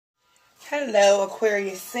Hello,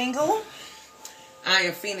 Aquarius single. I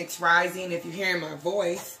am Phoenix Rising. If you're hearing my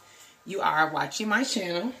voice, you are watching my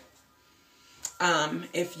channel.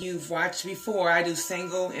 If you've watched before, I do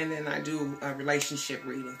single and then I do a relationship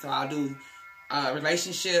reading. So I'll do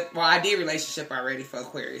relationship. Well, I did relationship already for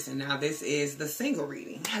Aquarius, and now this is the single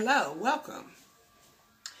reading. Hello, welcome.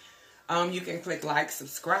 You can click like,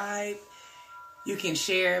 subscribe. You can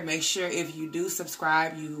share. Make sure if you do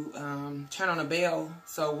subscribe, you turn on the bell.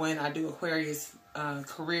 So when I do Aquarius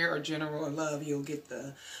career or general or love, you'll get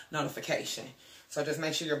the notification. So just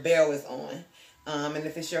make sure your bell is on. And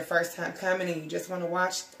if it's your first time coming and you just want to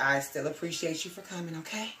watch, I still appreciate you for coming,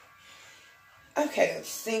 okay? Okay,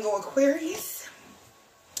 single Aquarius.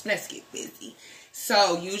 Let's get busy.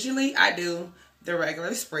 So usually I do the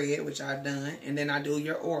regular spread, which I've done, and then I do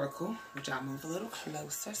your oracle, which I'll move a little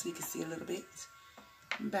closer so you can see a little bit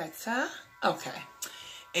better. Okay.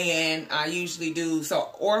 And I usually do, so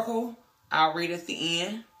oracle, I'll read at the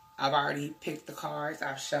end. I've already picked the cards,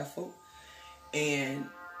 I've shuffled, and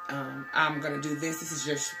I'm going to do this. This is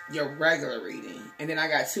just your regular reading. And then I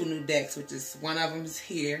got two new decks, which is one of them is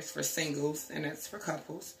here. It's for singles, and that's for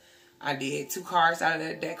couples. I did 2 cards out of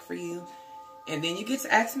that deck for you. And then you get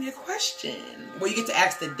to ask me a question. Well, you get to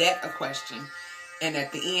ask the deck a question. And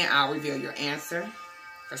at the end, I'll reveal your answer.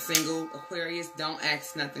 For single Aquarius, don't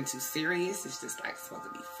ask nothing too serious. It's just like supposed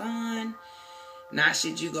to be fun. Not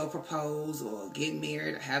should you go propose or get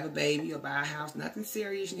married or have a baby or buy a house. Nothing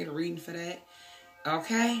serious. You need a reading for that.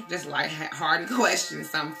 Okay? Just light-hearted questions.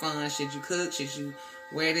 Something fun. Should you cook? Should you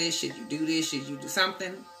wear this? Should you do this? Should you do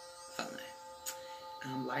something fun?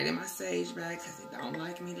 I'm lighting my sage back because they don't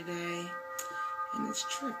like me today. And it's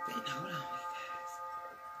tripping. Hold on, you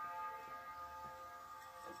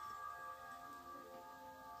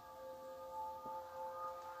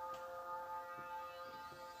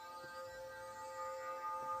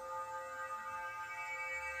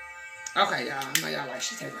guys. Okay, y'all. I know y'all like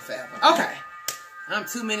she's taking forever. Okay. I'm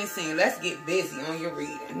 2 minutes in. Let's get busy on your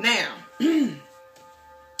reading. Now,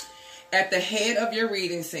 at the head of your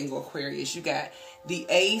reading, single Aquarius, you got the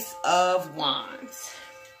Ace of Wands.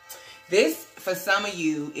 This, for some of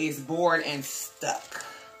you, is bored and stuck.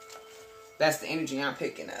 That's the energy I'm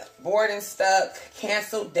picking up. Bored and stuck,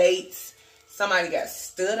 canceled dates. Somebody got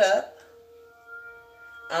stood up.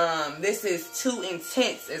 This is too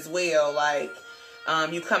intense as well. Like,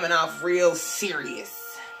 you coming off real serious.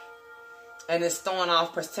 And it's throwing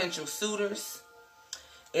off potential suitors.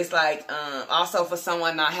 It's like, also for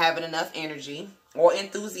someone not having enough energy or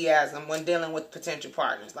enthusiasm when dealing with potential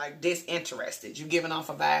partners, like disinterested. You're giving off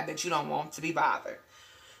a vibe that you don't want to be bothered.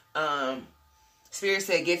 Spirit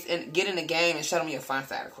said, get in the game and show them your fun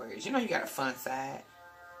side, Aquarius. You know you got a fun side,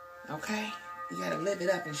 okay? You got to live it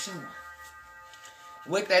up and show them.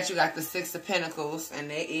 With that, you got the 6 of Pentacles,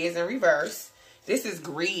 and it is in reverse. This is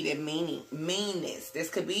greed and meanness. This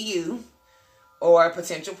could be you or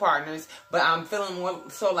potential partners, but I'm feeling more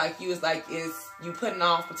so like you is like you putting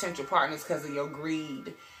off potential partners because of your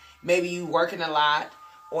greed. Maybe you working a lot,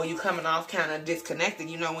 or you coming off kind of disconnected.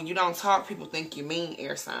 You know, when you don't talk, people think you mean,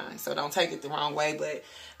 air sign. So don't take it the wrong way. But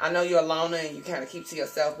I know you're a loner and you kind of keep to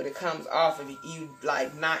yourself, but it comes off of you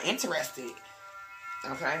like not interested.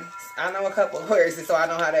 Okay, I know a couple of words, so I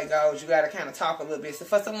know how that goes. You got to kind of talk a little bit. So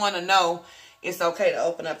for someone to know, it's okay to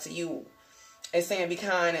open up to you. It's saying be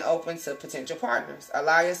kind and open to potential partners.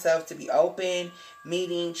 Allow yourself to be open,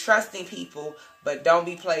 meeting, trusting people, but don't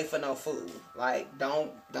be played for no food. Like,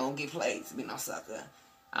 don't get played to be no sucker.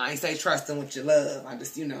 I ain't say trust them with your love. I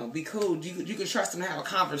just, you know, be cool. You can trust them to have a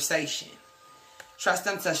conversation. Trust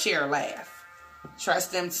them to share a laugh.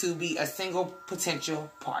 Trust them to be a single potential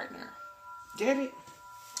partner. Get it?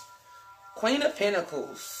 Queen of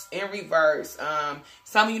Pentacles in reverse.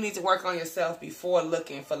 Some of you need to work on yourself before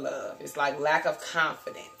looking for love. It's like lack of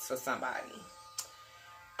confidence for somebody.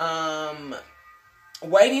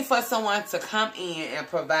 Waiting for someone to come in and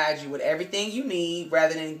provide you with everything you need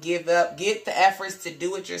rather than get the efforts to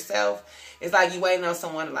do it yourself. It's like you waiting on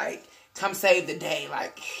someone to like come save the day,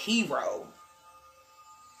 like hero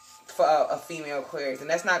for a female Aquarius, and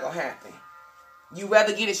that's not gonna happen. You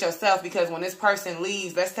rather get it yourself, because when this person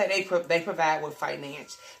leaves, let's say they provide with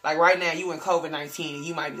finance. Like right now, you in COVID-19, and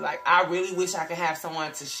you might be like, I really wish I could have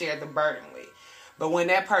someone to share the burden with. But when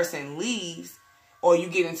that person leaves, or you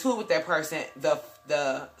get into it with that person, the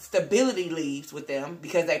stability leaves with them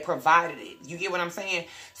because they provided it. You get what I'm saying?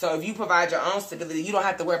 So if you provide your own stability, you don't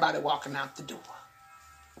have to worry about it walking out the door.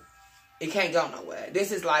 It can't go nowhere.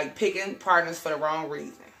 This is like picking partners for the wrong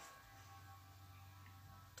reason.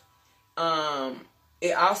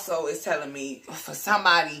 It also is telling me for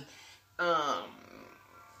somebody,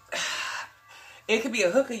 It could be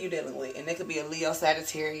a hooker you're dealing with, and it could be a Leo,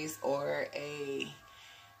 Sagittarius, or a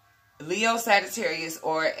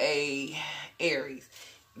Aries.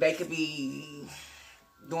 They could be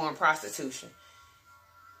doing prostitution,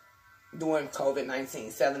 doing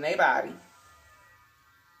COVID-19, selling their body.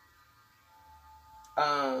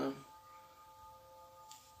 And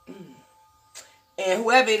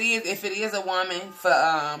whoever it is, if it is a woman, for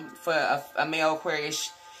a male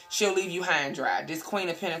Aquarius, she'll leave you high and dry. This Queen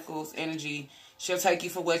of Pentacles energy, she'll take you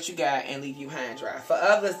for what you got and leave you high and dry. For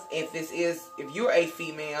others, if you're a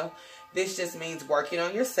female, this just means working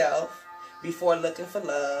on yourself before looking for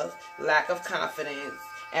love, lack of confidence,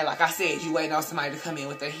 and like I said, you waiting on somebody to come in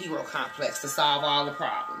with a hero complex to solve all the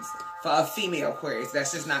problems. For a female Aquarius,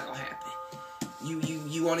 that's just not gonna happen.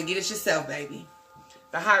 You want to get it yourself, baby.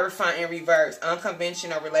 The Hierophant in reverse,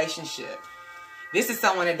 unconventional relationship. This is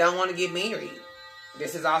someone that don't want to get married.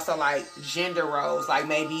 This is also like gender roles. Like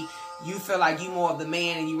maybe you feel like you more of the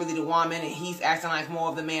man and you really the woman, and he's acting like more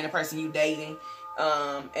of the man, the person you dating.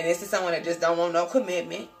 And this is someone that just don't want no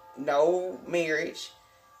commitment, no marriage,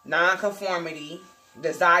 non-conformity,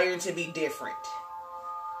 desire to be different.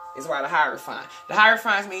 Is why the Hierophant. The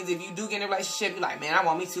Hierophant means if you do get in a relationship, you're like, man, I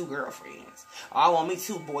want me 2 girlfriends. Or I want me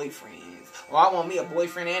 2 boyfriends. Or I want me a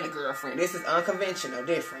boyfriend and a girlfriend. This is unconventional,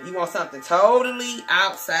 different. You want something totally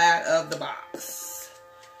outside of the box.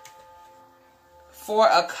 4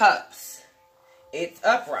 of Cups. It's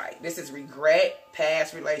upright. This is regret,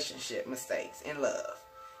 past relationship mistakes, and love.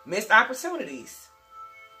 Missed opportunities.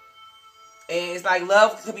 And it's like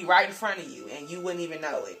love could be right in front of you and you wouldn't even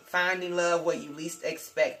know it. Finding love where you least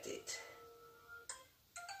expect it.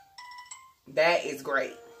 That is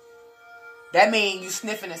great. That means you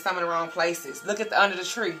sniffing in some of the wrong places. Look at the under the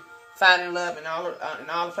tree. Finding love in all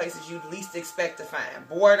the places you least expect to find.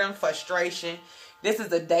 Boredom, frustration. This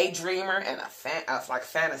is a daydreamer and it's like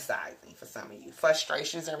fantasizing for some of you.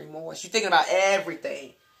 Frustrations and remorse. You're thinking about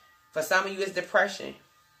everything. For some of you, it's depression.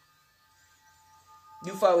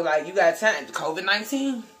 You feel like you got time.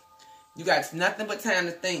 COVID-19. You got nothing but time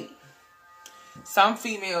to think. Some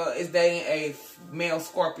female is dating a male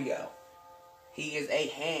Scorpio. He is a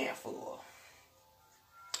handful.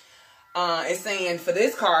 It's saying for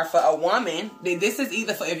this card, for a woman, this is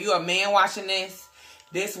either for, if you're a man watching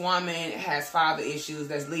this woman has father issues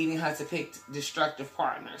that's leading her to pick destructive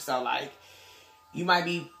partners. So like, you might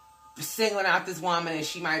be singling out this woman and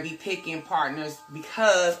she might be picking partners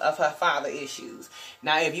because of her father issues.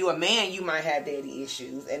 Now, if you a man, you might have daddy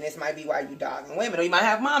issues, and this might be why you dogging women, or you might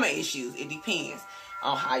have mama issues. It depends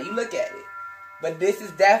on how you look at it. But this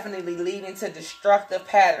is definitely leading to destructive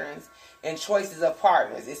patterns and choices of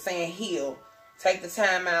partners. It's saying heal. Take the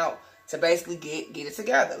time out to basically get it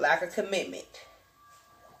together. Lack of commitment.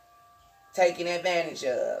 Taking advantage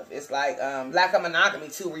of. It's like lack of monogamy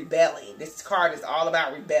too, rebelling. This card is all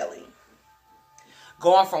about rebelling.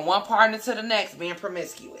 Going from one partner to the next, being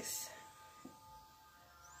promiscuous.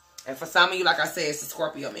 And for some of you, like I said, it's a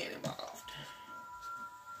Scorpio man involved.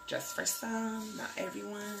 Just for some, not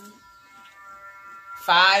everyone.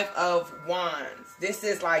 5 of Wands. This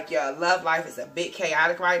is like your love life is a bit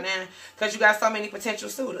chaotic right now because you got so many potential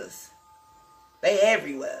suitors. They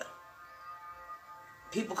everywhere.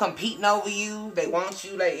 People competing over you. They want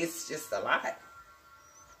you. Like, it's just a lot.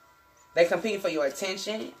 They competing for your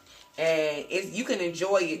attention. And you can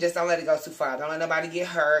enjoy it. Just don't let it go too far. Don't let nobody get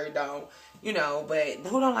hurt. Don't, but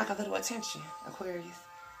who don't like a little attention? Aquarius.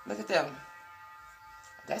 Look at them.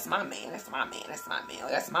 That's my man. That's my man. That's my man.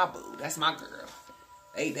 That's my boo. That's my girl.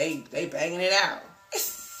 They banging it out.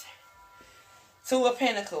 2 of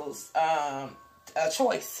Pentacles. A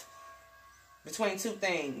choice. Between 2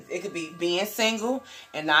 things. It could be being single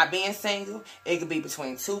and not being single. It could be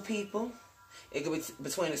between 2 people. It could be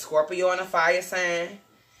between a Scorpio and a fire sign.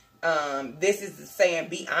 This is saying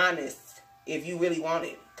be honest if you really want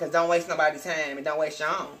it. Because don't waste nobody's time and don't waste your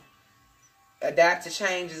own. Adapt to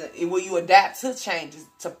changes. Will you adapt to changes,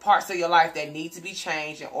 to parts of your life that need to be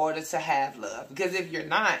changed in order to have love? Because if you're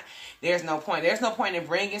not, there's no point. There's no point in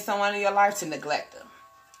bringing someone in your life to neglect them.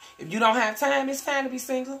 If you don't have time, it's fine to be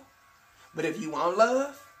single. But if you want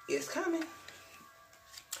love, it's coming.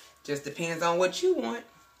 Just depends on what you want.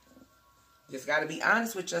 Just got to be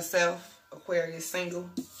honest with yourself. Aquarius single.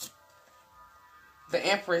 The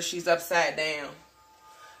Empress, she's upside down.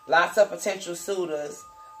 Lots of potential suitors,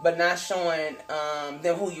 but not showing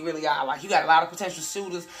them who you really are. Like, you got a lot of potential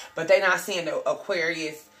suitors, but they not seeing the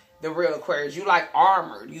Aquarius, the real Aquarius. You like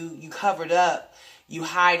armored. You covered up. You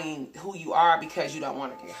hiding who you are because you don't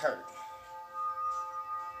want to get hurt.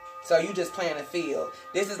 So you just playing the field.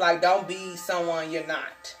 This is like, don't be someone you're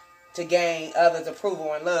not to gain others'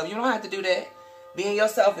 approval and love. You don't have to do that. Being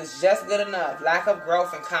yourself is just good enough. Lack of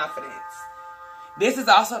growth and confidence. This is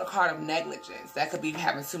also the card of negligence. That could be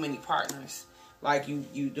having too many partners. Like you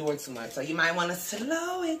doing too much. So you might want to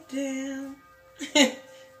slow it down.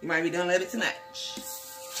 You might be doing a little bit too much.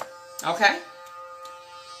 Okay?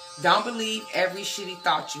 Don't believe every shitty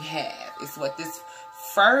thought you have. It's what this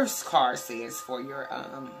first card says for your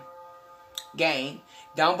game.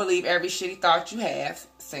 Don't believe every shitty thought you have,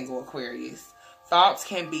 single Aquarius. Thoughts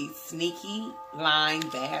can be sneaky, lying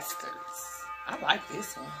bastards. I like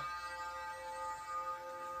this one.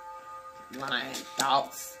 Lying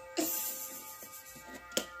thoughts.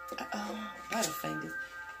 Butterfingers.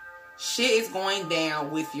 Shit is going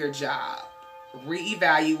down with your job.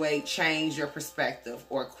 Reevaluate, change your perspective,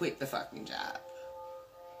 or quit the fucking job.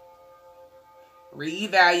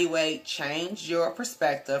 Reevaluate, change your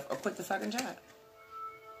perspective, or quit the fucking job.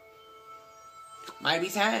 Might be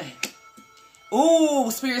time. Ooh,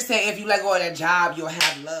 Spirit said if you let go of that job, you'll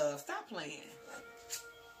have love. Stop playing.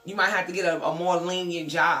 You might have to get a more lenient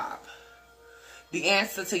job. The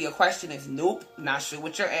answer to your question is nope. Not sure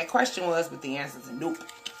what your question was, but the answer is nope.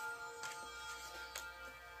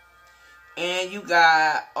 And you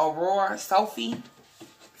got Aurora Sophie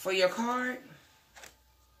for your card.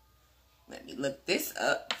 Let me look this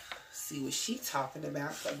up. See what she's talking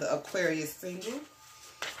about for the Aquarius single.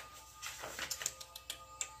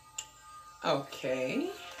 Okay,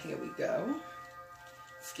 here we go.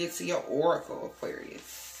 Let's get to your Oracle,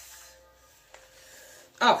 Aquarius.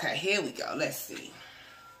 Okay, here we go. Let's see.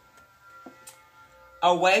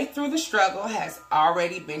 A way through the struggle has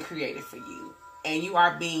already been created for you, and you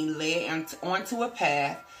are being led onto a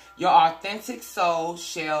path. Your authentic soul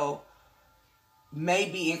may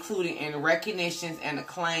be included in recognitions and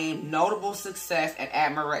acclaim, notable success, and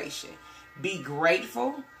admiration. Be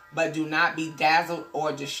grateful, but do not be dazzled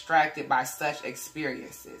or distracted by such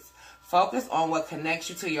experiences. Focus on what connects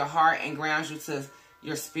you to your heart and grounds you to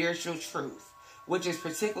your spiritual truth, which is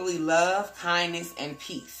particularly love, kindness, and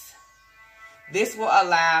peace. This will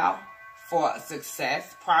allow for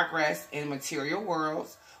success, progress in material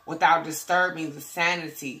worlds without disturbing the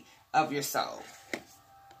sanity of your soul.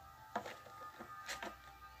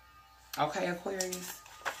 Okay, Aquarius?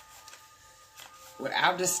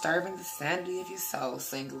 Without disturbing the sanity of your soul,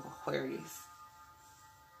 single Aquarius.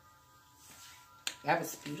 That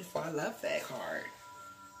was beautiful. I love that card.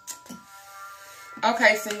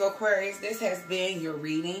 Okay, single Aquarius, this has been your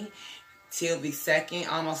reading till the second,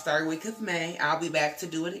 almost third week of May. I'll be back to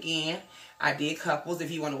do it again. I did couples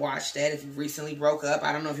if you want to watch that. If you recently broke up,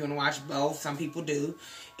 I don't know if you want to watch both. Some people do.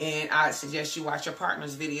 And I suggest you watch your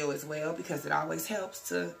partner's video as well, because it always helps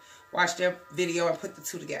to watch their video and put the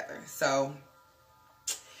two together. So,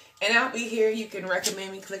 and I'll be here. You can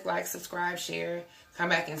recommend me, click like, subscribe, share, come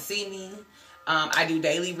back and see me. I do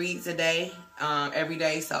daily reads a day, every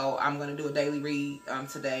day. So I'm going to do a daily read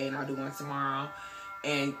today, and I'll do one tomorrow.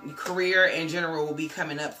 And career in general will be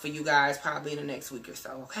coming up for you guys probably in the next week or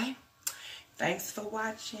so, okay? Thanks for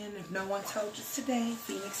watching. If no one told you today,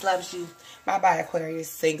 Phoenix loves you. Bye-bye, Aquarius.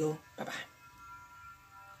 Single. Bye-bye.